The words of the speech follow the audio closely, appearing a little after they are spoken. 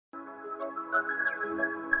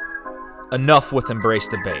Enough with embrace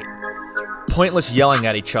debate. Pointless yelling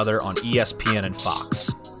at each other on ESPN and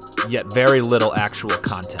Fox, yet very little actual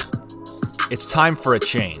content. It's time for a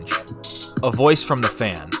change. A voice from the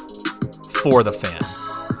fan, for the fan.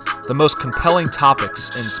 The most compelling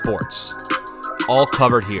topics in sports, all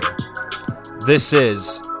covered here. This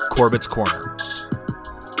is Corbet's Corner.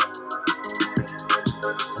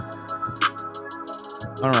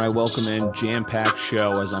 All right, welcome in. Jam-packed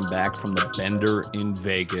show as I'm back from the Bender in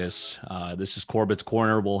Vegas. This is Corbett's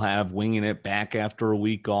Corner. We'll have Winging It back after a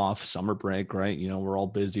week off, summer break, right? You know, we're all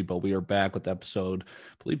busy, but we are back with episode,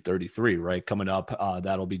 I believe, 33, right? Coming up,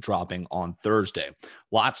 that'll be dropping on Thursday.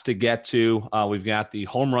 Lots to get to. We've got the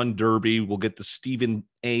Home Run Derby. We'll get the Stephen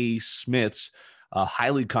A. Smith's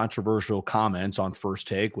highly controversial comments on First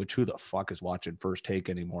Take, which who the fuck is watching First Take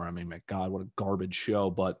anymore? I mean, my God, what a garbage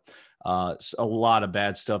show, but a lot of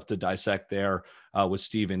bad stuff to dissect there with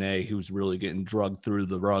Stephen A., who's really getting drugged through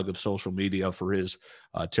the rug of social media for his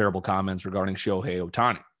terrible comments regarding Shohei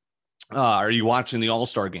Ohtani. Are you watching the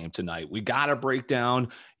All-Star game tonight? We got to break down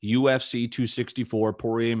UFC 264,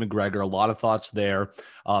 Poirier McGregor. A lot of thoughts there.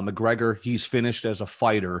 McGregor, he's finished as a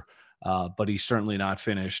fighter, but he's certainly not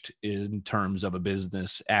finished in terms of a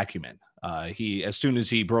business acumen. As soon as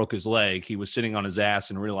he broke his leg, he was sitting on his ass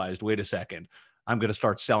and realized, wait a second, I'm going to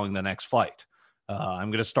start selling the next fight. I'm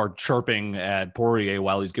going to start chirping at Poirier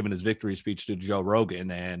while he's giving his victory speech to Joe Rogan,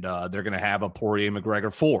 and they're going to have a Poirier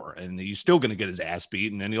McGregor 4, and he's still going to get his ass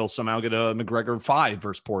beat, and then he'll somehow get a McGregor 5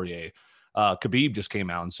 versus Poirier. Khabib just came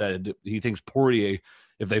out and said he thinks Poirier,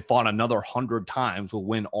 if they fought another 100 times, will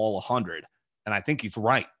win all 100, and I think he's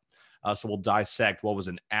right. So we'll dissect what was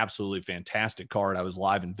an absolutely fantastic card. I was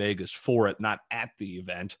live in Vegas for it, not at the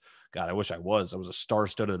event. God, I wish I was. It was a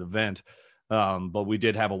star-studded event. But we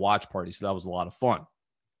did have a watch party, so that was a lot of fun.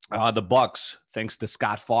 The Bucks, thanks to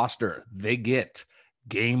Scott Foster, they get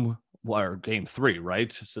game 3,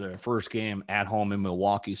 right? So their first game at home in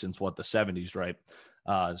Milwaukee since the 70s, right?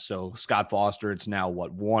 So Scott Foster, it's now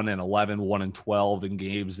 1-11, 1-12 in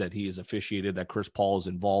games that he has officiated that Chris Paul is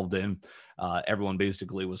involved in. Everyone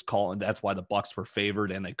basically was calling. That's why the Bucks were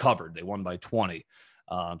favored and they covered. They won by 20.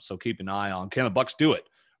 So keep an eye on, can the Bucks do it?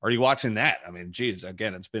 Are you watching that? I mean, geez,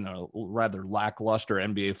 again, it's been a rather lackluster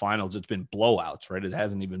NBA Finals. It's been blowouts, right? It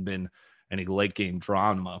hasn't even been any late game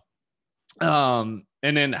drama. And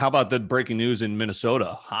then how about the breaking news in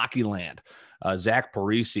Minnesota, Hockey Land? Zach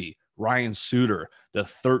Parise, Ryan Suter, the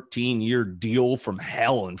 13-year deal from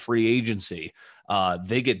hell in free agency.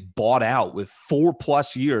 They get bought out with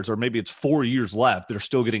 4+ years, or maybe it's 4 years left. They're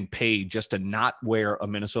still getting paid just to not wear a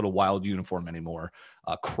Minnesota Wild uniform anymore.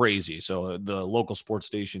 Crazy. So the local sports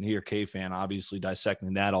station here, K-Fan, obviously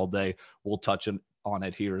dissecting that all day. We'll touch on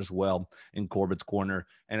it here as well in Corbett's Corner.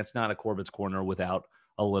 And it's not a Corbett's Corner without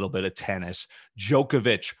a little bit of tennis.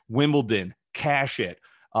 Djokovic, Wimbledon, cash it.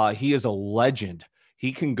 He is a legend.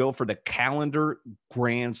 He can go for the calendar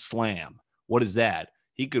Grand Slam. What is that?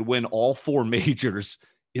 He could win all 4 majors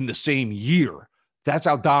in the same year. That's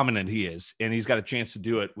how dominant he is. And he's got a chance to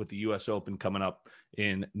do it with the U.S. Open coming up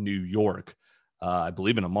in New York. I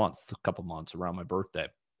believe in a couple months around my birthday.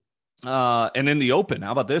 And in the Open,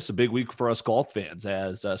 how about this? A big week for us golf fans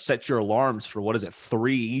as set your alarms for,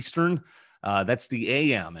 3 Eastern? That's the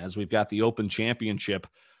AM as we've got the Open Championship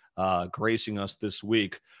gracing us this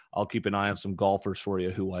week. I'll keep an eye on some golfers for you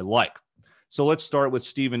who I like. So let's start with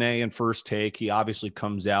Stephen A. in First Take. He obviously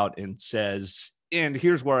comes out and says, and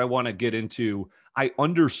here's where I want to get into, I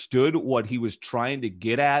understood what he was trying to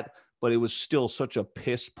get at, but it was still such a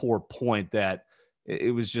piss poor point that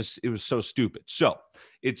it was so stupid. So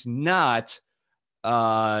it's not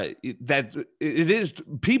that it is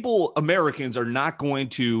people, Americans are not going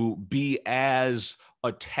to be as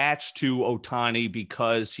attached to Ohtani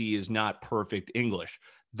because he is not perfect English.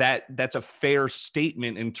 That's a fair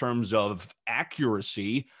statement in terms of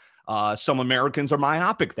accuracy. Some Americans are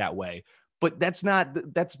myopic that way, but that's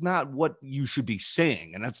not what you should be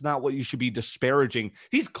saying. And that's not what you should be disparaging.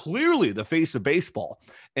 He's clearly the face of baseball.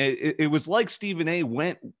 It was like Stephen A.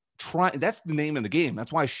 went trying. That's the name of the game.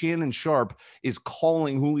 That's why Shannon Sharp is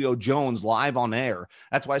calling Julio Jones live on air.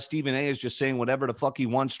 That's why Stephen A. is just saying whatever the fuck he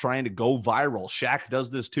wants, trying to go viral. Shaq does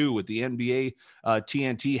this too with the NBA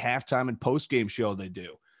TNT halftime and postgame show they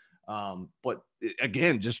do. But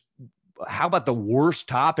again, just how about the worst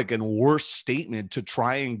topic and worst statement to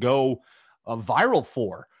try and go viral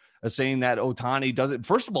for? Saying that Ohtani doesn't.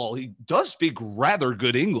 First of all, he does speak rather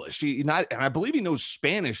good English. And I believe he knows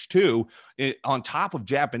Spanish too, on top of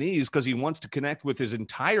Japanese, because he wants to connect with his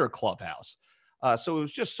entire clubhouse. So it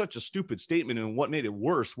was just such a stupid statement. And what made it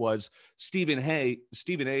worse was Stephen A.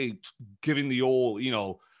 giving the old,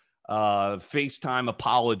 FaceTime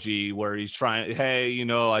apology where he's trying, hey,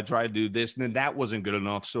 I tried to do this, and then that wasn't good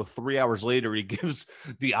enough. So 3 hours later, he gives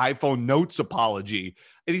the iPhone notes apology,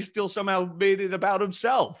 and he still somehow made it about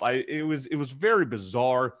himself. It was very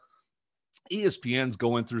bizarre. ESPN's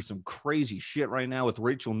going through some crazy shit right now with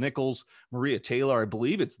Rachel Nichols, Maria Taylor. I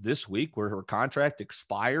believe it's this week where her contract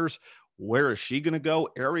expires. Where is she going to go?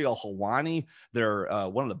 Ariel Helwani, they're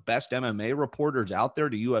one of the best MMA reporters out there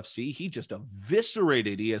to UFC. He just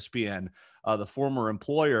eviscerated ESPN, the former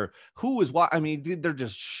employer, who is what I mean, they're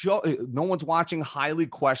just no one's watching. Highly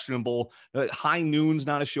questionable. High Noon's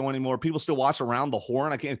not a show anymore. People still watch Around the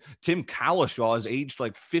Horn. Tim Kalishaw has aged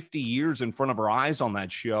like 50 years in front of our eyes on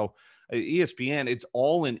that show. ESPN, it's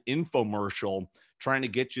all an infomercial trying to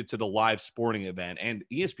get you to the live sporting event. And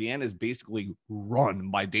ESPN is basically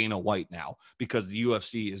run by Dana White now because the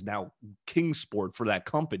UFC is now king sport for that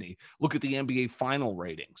company. Look at the NBA final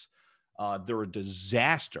ratings. They're a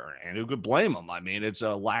disaster, and who could blame them? I mean, it's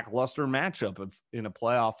a lackluster matchup in a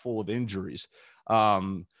playoff full of injuries.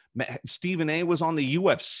 Stephen A was on the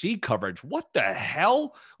UFC coverage. What the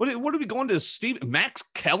hell? What are we going to Max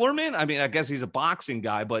Kellerman? I mean, I guess he's a boxing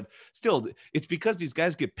guy, but still, it's because these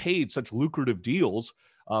guys get paid such lucrative deals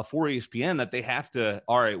for ESPN that they have to,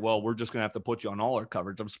 all right, well, we're just going to have to put you on all our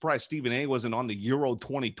coverage. I'm surprised Stephen A wasn't on the Euro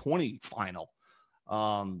 2020 final.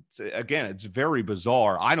 Again, it's very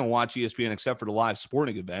bizarre. I don't watch ESPN except for the live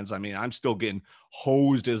sporting events. I mean, I'm still getting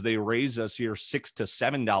hosed as they raise us here $6 to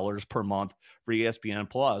 $7 per month for ESPN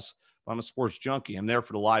Plus. I'm a sports junkie. I'm there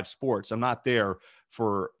for the live sports. I'm not there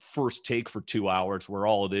for First Take for 2 hours where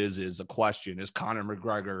all it is a question. Is Conor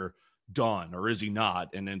McGregor done or is he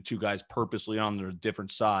not? And then two guys purposely on their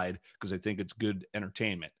different side because they think it's good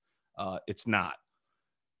entertainment. It's not.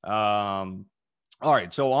 All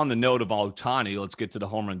right, so on the note of Ohtani, let's get to the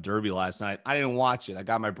home run derby last night. I didn't watch it. I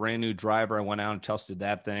got my brand new driver. I went out and tested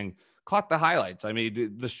that thing, caught the highlights. I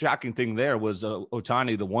mean, the shocking thing there was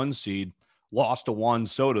Ohtani, the 1 seed, lost to Juan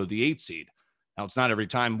Soto, the 8 seed. Now, it's not every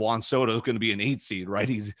time Juan Soto is going to be an 8 seed, right?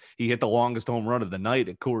 He hit the longest home run of the night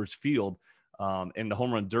at Coors Field. In the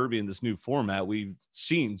home run derby in this new format, we've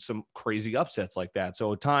seen some crazy upsets like that.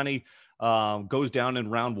 So Ohtani goes down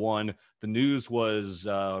in round 1. The news was,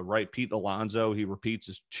 Pete Alonso, he repeats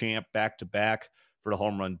as champ back-to-back for the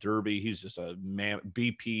home run derby. He's just a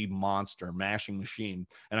BP monster, mashing machine.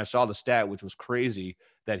 And I saw the stat, which was crazy,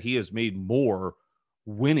 that he has made more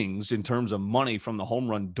winnings in terms of money from the home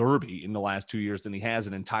run derby in the last 2 years than he has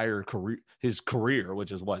an entire career,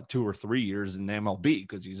 which is 2 or 3 years in MLB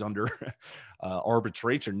because he's under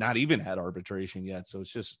arbitration, not even had arbitration yet. So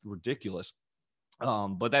it's just ridiculous.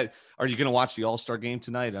 But are you going to watch the All-Star game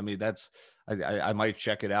tonight? I mean, I might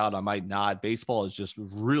check it out. I might not. Baseball has just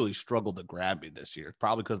really struggled to grab me this year,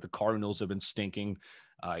 probably because the Cardinals have been stinking.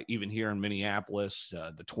 Even here in Minneapolis,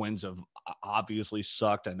 the Twins have obviously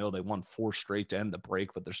sucked. I know they won 4 straight to end the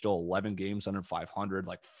break, but they're still 11 games under 500,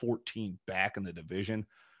 like 14 back in the division.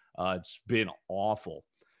 It's been awful.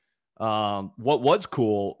 What was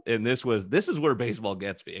cool, and this is where baseball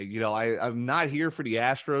gets me. I'm not here for the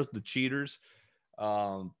Astros, the cheaters.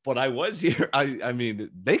 But I was here. I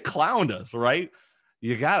mean, they clowned us, right?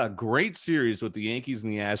 You got a great series with the Yankees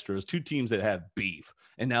and the Astros, 2 teams that have beef.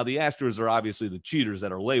 And now the Astros are obviously the cheaters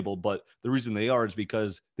that are labeled, but the reason they are is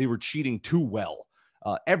because they were cheating too well.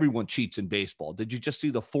 Everyone cheats in baseball. Did you just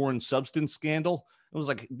see the foreign substance scandal? It was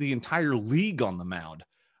like the entire league on the mound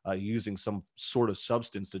using some sort of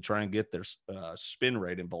substance to try and get their spin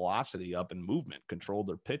rate and velocity up and movement, control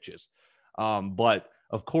their pitches. But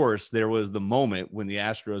of course, there was the moment when the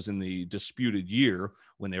Astros in the disputed year,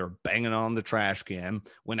 when they were banging on the trash can,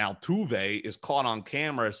 when Altuve is caught on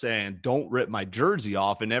camera saying, "Don't rip my jersey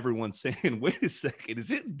off." And everyone's saying, wait a second,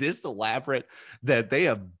 is it this elaborate that they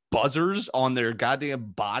have buzzers on their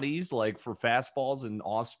goddamn bodies, like for fastballs and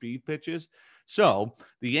off-speed pitches? So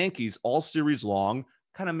the Yankees all series long,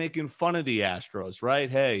 kind of making fun of the Astros,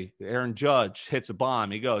 right? Hey, Aaron Judge hits a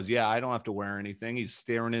bomb. He goes, yeah, I don't have to wear anything. He's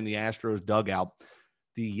staring in the Astros dugout.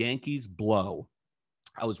 The Yankees blow.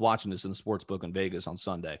 I was watching this in the sports book in Vegas on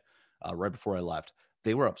Sunday, right before I left.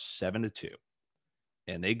 They were up 7-2,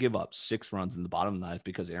 and they give up 6 runs in the bottom of the 9th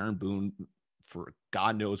because Aaron Boone, for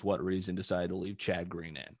God knows what reason, decided to leave Chad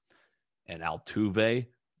Green in. And Altuve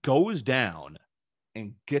goes down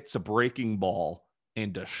and gets a breaking ball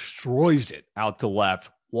and destroys it out to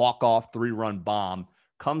left, walk-off 3-run bomb,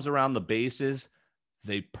 comes around the bases.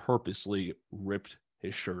 They purposely ripped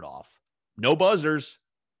his shirt off. No buzzers.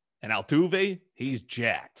 And Altuve, he's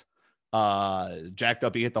jacked. Jacked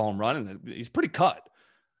up, he hit the home run, and he's pretty cut.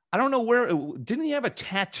 I don't know where, didn't he have a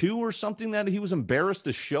tattoo or something that he was embarrassed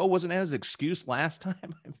to show? Wasn't that his excuse last time?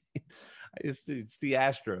 I mean, It's the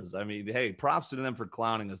Astros. I mean, hey, props to them for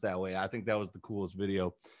clowning us that way. I think that was the coolest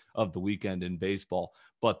video of the weekend in baseball.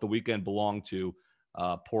 But the weekend belonged to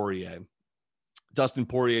Poirier. Dustin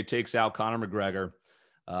Poirier takes out Conor McGregor.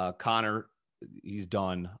 Conor, he's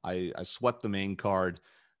done. I swept the main card.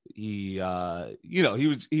 He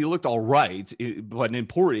looked all right, but then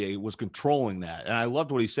Poirier was controlling that. And I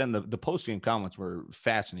loved what he said. The post-game comments were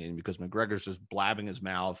fascinating because McGregor's just blabbing his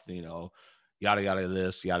mouth, yada, yada,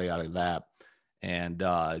 this, yada, yada, that. And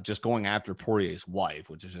just going after Poirier's wife,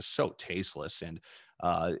 which is just so tasteless. And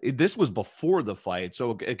this was before the fight.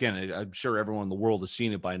 So again, I'm sure everyone in the world has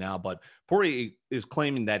seen it by now, but Poirier is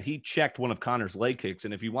claiming that he checked one of Conor's leg kicks.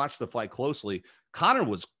 And if you watch the fight closely, Conor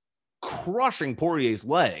was crushing Poirier's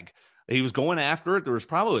leg. He was going after it. There was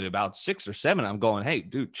probably about 6 or 7. I'm going, hey,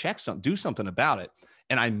 dude, do something about it.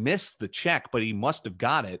 And I missed the check, but he must have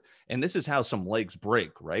got it. And this is how some legs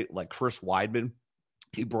break, right? Like Chris Weidman,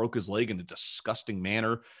 he broke his leg in a disgusting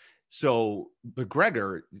manner. So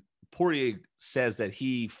Poirier says that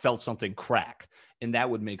he felt something crack. And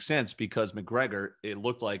that would make sense because McGregor, it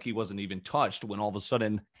looked like he wasn't even touched when all of a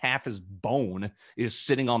sudden half his bone is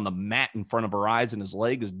sitting on the mat in front of her eyes and his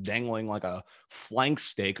leg is dangling like a flank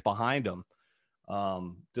steak behind him.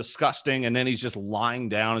 Disgusting. And then he's just lying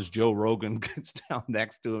down as Joe Rogan gets down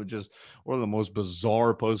next to him. Just one of the most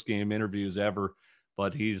bizarre post-game interviews ever.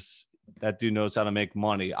 But that dude knows how to make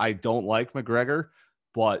money. I don't like McGregor,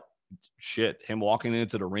 but shit, him walking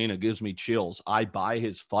into the arena gives me chills. I buy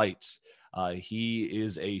his fights. He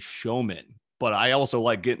is a showman, but I also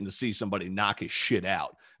like getting to see somebody knock his shit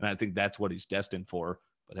out. And I think that's what he's destined for.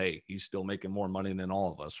 But hey, he's still making more money than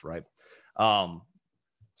all of us, right?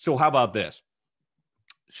 So how about this?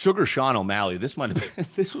 Sugar Sean O'Malley. This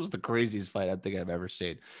was the craziest fight I think I've ever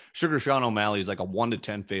seen. Sugar Sean O'Malley is like a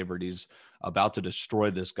 1-10 favorite. He's about to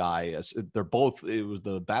destroy this guy. It was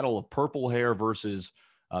the battle of purple hair versus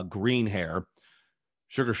green hair.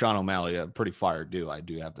 Sugar Sean O'Malley, a pretty fire dude, I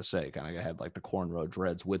do have to say. Kind of had like the cornrow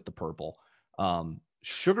dreads with the purple.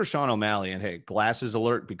 Sugar Sean O'Malley, and hey, glasses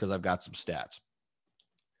alert because I've got some stats.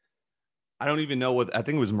 I don't even know I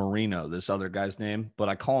think it was Marino, this other guy's name, but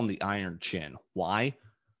I call him the Iron Chin. Why?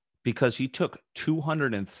 Because he took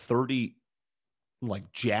 230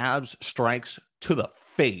 like jabs, strikes to the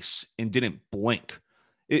face and didn't blink.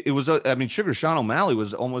 It was, Sugar Sean O'Malley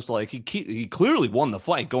was almost like he clearly won the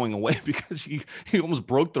fight going away because he almost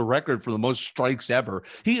broke the record for the most strikes ever.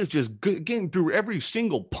 He is just getting through every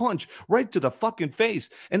single punch right to the fucking face.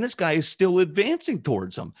 And this guy is still advancing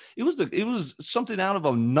towards him. It was something out of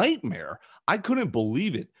a nightmare. I couldn't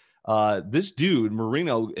believe it. This dude,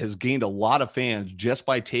 Marino, has gained a lot of fans just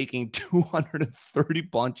by taking 230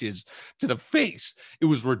 punches to the face. It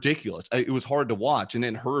was ridiculous. It was hard to watch. And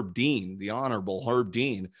then Herb Dean, the honorable Herb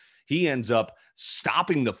Dean, he ends up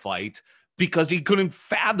stopping the fight because he couldn't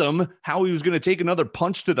fathom how he was going to take another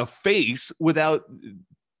punch to the face without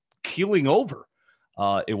keeling over.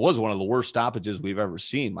 It was one of the worst stoppages we've ever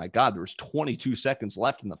seen. My God, there was 22 seconds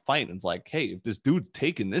left in the fight. And it's like, hey, if this dude's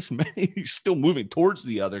taking this many, he's still moving towards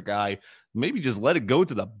the other guy, maybe just let it go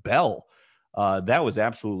to the bell. That was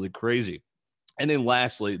absolutely crazy. And then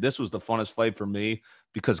lastly, this was the funnest fight for me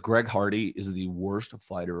because Greg Hardy is the worst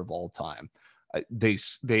fighter of all time.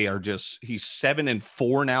 He's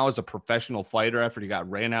 7-4 now as a professional fighter after he got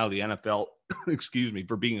ran out of the NFL,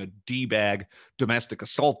 for being a D-bag domestic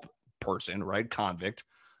assault person, right? Convict,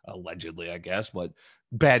 allegedly, I guess, but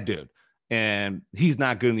bad dude. And he's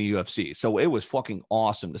not good in the UFC. So it was fucking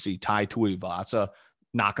awesome to see Tai Tuivasa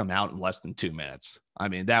knock him out in less than 2 minutes. I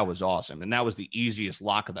mean, that was awesome. And that was the easiest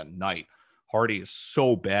lock of the night. Hardy is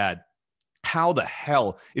so bad. How the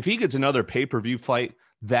hell, if he gets another pay-per-view fight,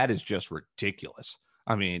 that is just ridiculous.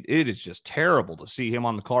 I mean, it is just terrible to see him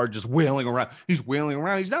on the card just wailing around. He's wailing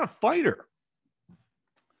around. He's not a fighter.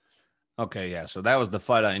 Okay, yeah, so that was the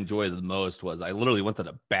fight I enjoyed the most. Was I literally went to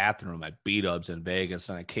the bathroom at B-Dubs in Vegas,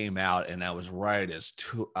 and I came out, and that was right as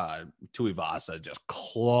Tuivasa just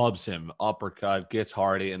clubs him, uppercut, gets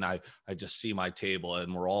Hardy, and I just see my table,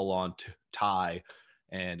 and we're all on tie,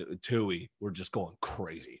 and Tui, we're just going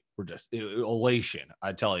crazy. We're just elation.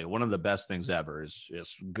 I tell you, one of the best things ever is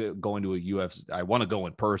going to a UFC. I want to go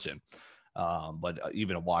in person, but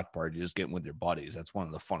even a watch party, just getting with your buddies, that's one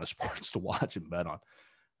of the funnest parts to watch and bet on.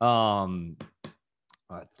 I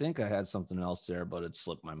think I had something else there, but it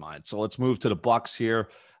slipped my mind. So let's move to the Bucks here.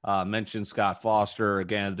 Mentioned Scott Foster.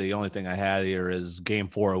 Again, the only thing I had here is game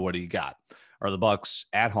 4. What do you got? Are the Bucks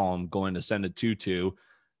at home going to send a 2-2?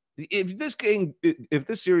 If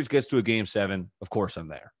this series gets to a game 7, of course I'm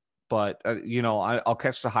there. But, I'll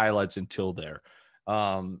catch the highlights until there.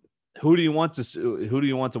 Who do you want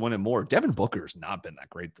to win it more? Devin Booker's not been that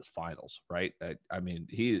great this finals, right? I mean,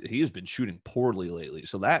 he has been shooting poorly lately.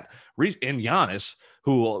 So and Giannis,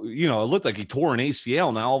 who, you know, it looked like he tore an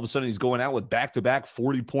ACL. Now all of a sudden he's going out with back-to-back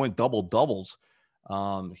 40-point double-doubles.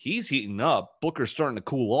 He's heating up. Booker's starting to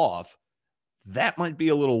cool off. That might be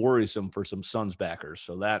a little worrisome for some Suns backers.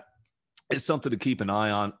 So that is something to keep an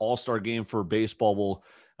eye on. All-Star game for baseball will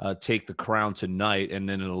take the crown tonight, and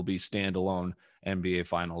then it'll be standalone NBA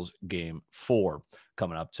Finals Game 4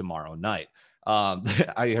 coming up tomorrow night.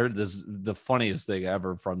 I heard the funniest thing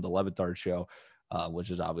ever from the Levitard show, which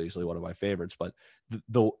is obviously one of my favorites. But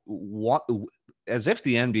as if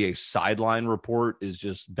the NBA sideline report is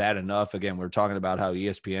just bad enough. Again, we're talking about how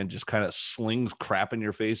ESPN just kind of slings crap in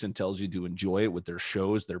your face and tells you to enjoy it with their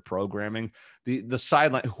shows, their programming. The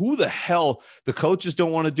sideline, who the hell, the coaches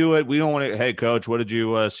don't want to do it. We don't want to, hey, coach, what did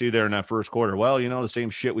you see there in that first quarter? Well, you know, the same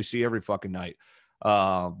shit we see every fucking night.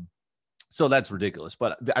 So that's ridiculous.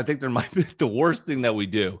 But I think there might be the worst thing that we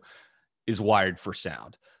do is wired for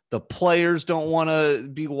sound. The players don't want to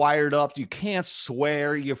be wired up. You can't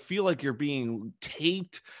swear. You feel like you're being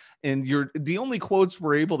taped, and the only quotes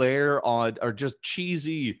we're able to air on are just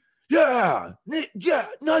cheesy. Yeah,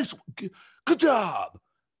 nice, good job.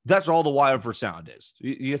 That's all the wired for sound is.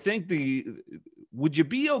 You think would you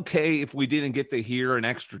be okay if we didn't get to hear an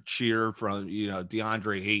extra cheer from, you know,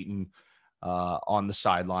 DeAndre Ayton on the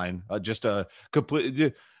sideline? Just a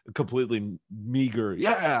completely meager,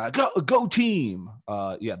 yeah, go team.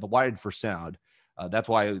 The wired for sound. That's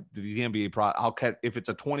why the NBA if it's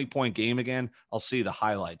a 20-point game again, I'll see the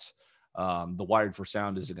highlights. The wired for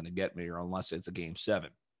sound isn't going to get me, or unless it's a game 7.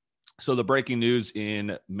 So the breaking news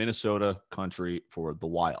in Minnesota country for the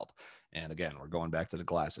Wild. And again, we're going back to the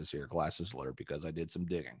glasses here. Glasses alert, because I did some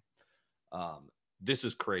digging. This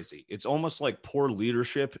is crazy. It's almost like poor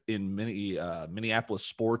leadership in Minneapolis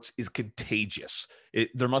sports is contagious.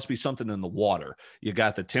 There must be something in the water. You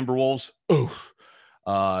got the Timberwolves. Oof.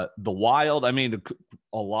 The Wild. I mean,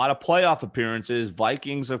 a lot of playoff appearances.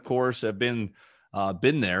 Vikings, of course, have been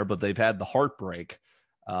there, but they've had the heartbreak.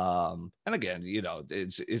 And again, you know,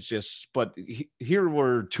 it's just. But here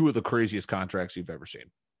were two of the craziest contracts you've ever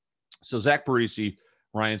seen. So Zach Parise,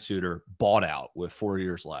 Ryan Suter bought out with 4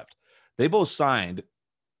 years left. They both signed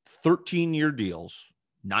 13-year deals,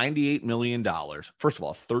 $98 million. First of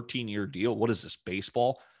all, 13-year deal. What is this,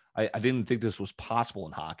 baseball? I didn't think this was possible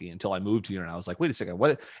in hockey until I moved here, and I was like, wait a second,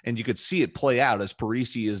 what? And you could see it play out as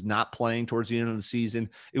Parise is not playing towards the end of the season.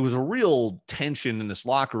 It was a real tension in this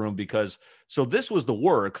locker room because so this was the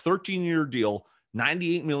work, 13-year deal,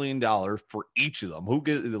 $98 million for each of them.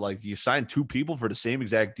 You signed two people for the same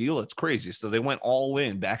exact deal? It's crazy. So they went all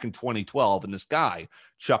in back in 2012, and this guy,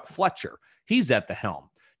 Chuck Fletcher, he's at the helm.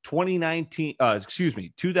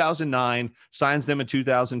 2009, signs them in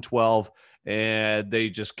 2012, and they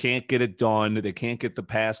just can't get it done. They can't get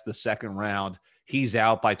past the second round. He's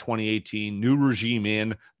out by 2018, new regime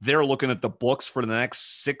in. They're looking at the books for the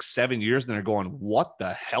next 6-7 years, and they're going, what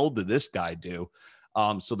the hell did this guy do?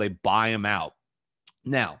 So they buy him out.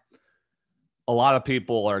 Now, a lot of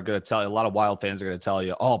people are going to tell you, a lot of Wild fans are going to tell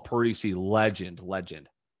you, oh, Parise, legend.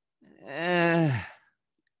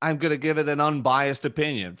 I'm going to give it an unbiased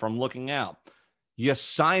opinion from looking out. You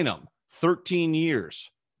sign him 13 years,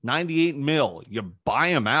 98 mil. You buy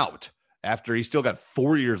him out after he's still got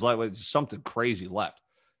 4 years left. Something crazy left.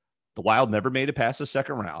 The Wild never made it past the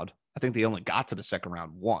second round. I think they only got to the second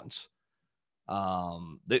round once.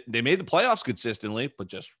 They made the playoffs consistently, but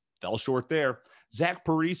just fell short there. Zach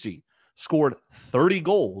Parise scored 30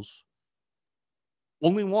 goals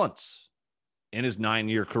only once in his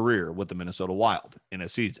 9-year career with the Minnesota Wild in a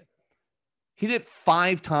season. He did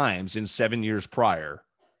 5 times in 7 years prior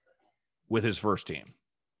with his first team,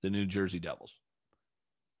 the New Jersey Devils.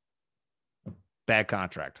 Bad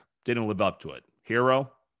contract. Didn't live up to it.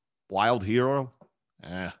 Hero? Wild hero?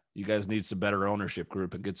 You guys need some better ownership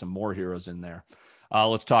group and get some more heroes in there.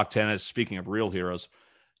 Let's talk tennis. Speaking of real heroes,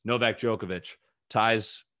 Novak Djokovic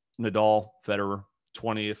ties Nadal, Federer,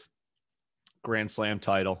 20th Grand Slam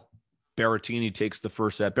title. Berrettini takes the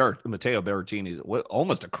first set. Matteo Berrettini,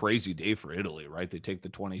 almost a crazy day for Italy, right? They take the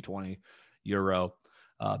 2020 Euro.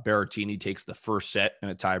 Berrettini takes the first set in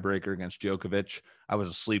a tiebreaker against Djokovic. I was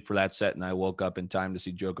asleep for that set, and I woke up in time to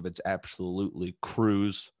see Djokovic absolutely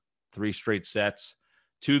cruise 3 straight sets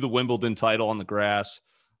to the Wimbledon title on the grass.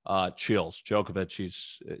 Chills. Djokovic,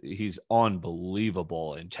 he's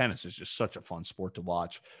unbelievable, and tennis is just such a fun sport to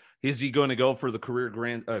watch. Is he going to go for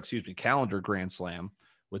the calendar Grand Slam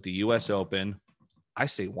with the U.S. Open? I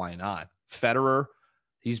say, why not? Federer,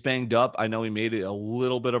 he's banged up. I know he made it a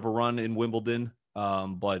little bit of a run in Wimbledon,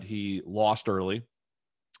 but he lost early.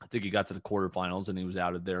 I think he got to the quarterfinals and he was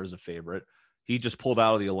outed there as a favorite. He just pulled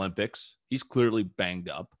out of the Olympics. He's clearly banged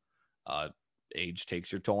up. Age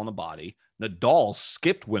takes your toll on the body. Nadal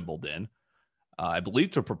skipped Wimbledon, I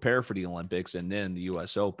believe, to prepare for the Olympics and then the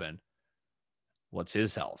U.S. Open. What's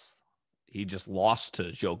his health? He just lost to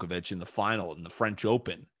Djokovic in the final in the French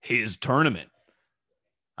Open, his tournament.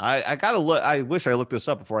 I gotta look. I wish I looked this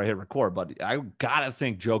up before I hit record, but I gotta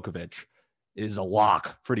think Djokovic is a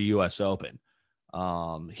lock for the U.S. Open.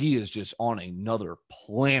 He is just on another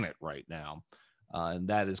planet right now, and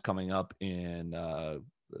that is coming up in the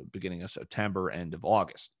beginning of September, end of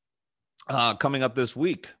August. Coming up this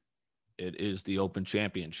week, it is the Open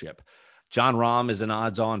Championship. Jon Rahm is an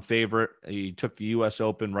odds-on favorite. He took the U.S.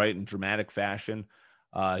 Open right in dramatic fashion.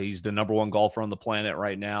 He's the number one golfer on the planet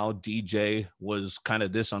right now. DJ was kind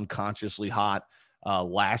of this unconsciously hot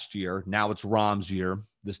last year. Now it's Rahm's year,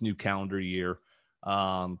 this new calendar year.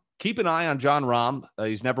 Keep an eye on Jon Rahm.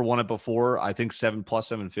 He's never won it before. I think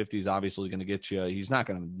 7+750 is obviously going to get you. He's not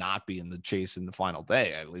going to not be in the chase in the final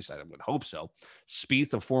day. At least I would hope so.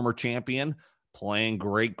 Spieth, a former champion, playing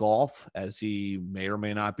great golf as he may or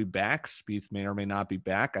may not be back. Spieth may or may not be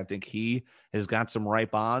back. I think he has got some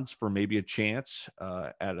ripe odds for maybe a chance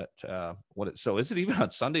so is it even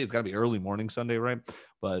on Sunday? It's got to be early morning Sunday, right?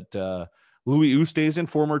 But Louis Oosthuizen,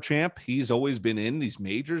 former champ, he's always been in these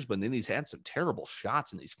majors, but then he's had some terrible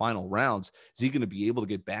shots in these final rounds. Is he going to be able to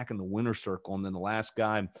get back in the winner's circle? And then the last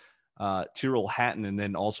guy, Tyrrell Hatton, and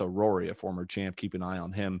then also Rory, a former champ. Keep an eye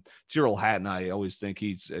on him. Tyrrell Hatton, I always think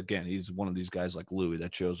he's one of these guys like Louis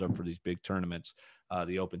that shows up for these big tournaments,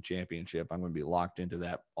 the Open Championship. I'm going to be locked into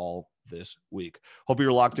that all this week. Hope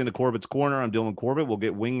you're locked into Corbett's Corner. I'm Dylan Corbett. We'll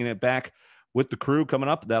get winging it back with the crew coming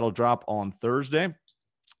up. That'll drop on Thursday.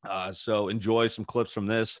 So enjoy some clips from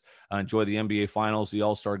this. Enjoy the NBA Finals, the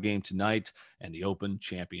All-Star Game tonight, and the Open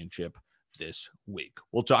Championship this week.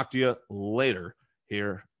 We'll talk to you later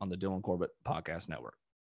here on the Dylan Corbett Podcast Network.